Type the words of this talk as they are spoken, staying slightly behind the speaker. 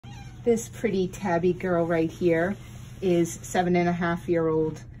This pretty tabby girl right here is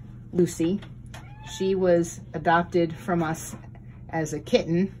 7.5-year-old Lucy. She was adopted from us as a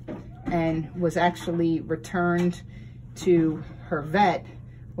kitten and was actually returned to her vet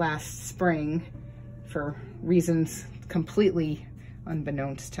last spring for reasons completely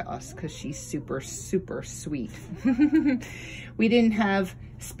unbeknownst to us, because she's super, super sweet. We didn't have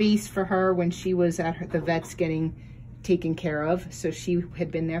space for her when she was at the vet's getting taken care of, so she had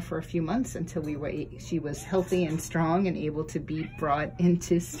been there for a few months until she was healthy and strong and able to be brought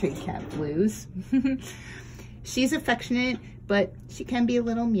into Stray Cat Blues. She's affectionate, but she can be a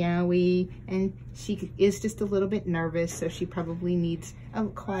little meowy, and she is just a little bit nervous, so she probably needs a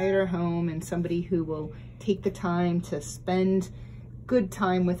quieter home and somebody who will take the time to spend good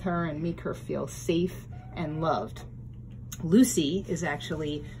time with her and make her feel safe and loved. Lucy is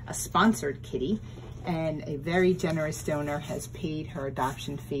actually a sponsored kitty, and a very generous donor has paid her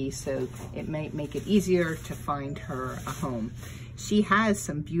adoption fee, so it might make it easier to find her a home. She has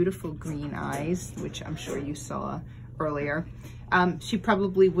some beautiful green eyes, which I'm sure you saw earlier. She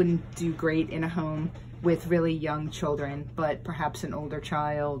probably wouldn't do great in a home with really young children, but perhaps an older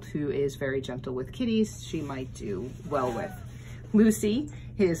child who is very gentle with kitties, she might do well with. Lucy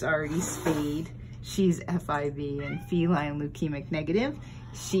is already spayed. She's FIV and feline leukemic negative.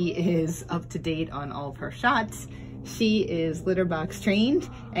 She is up to date on all of her shots. She is litter box trained,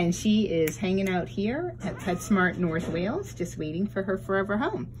 and she is hanging out here at PetSmart North Wales, just waiting for her forever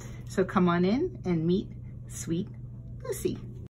home. So come on in and meet sweet Lucy.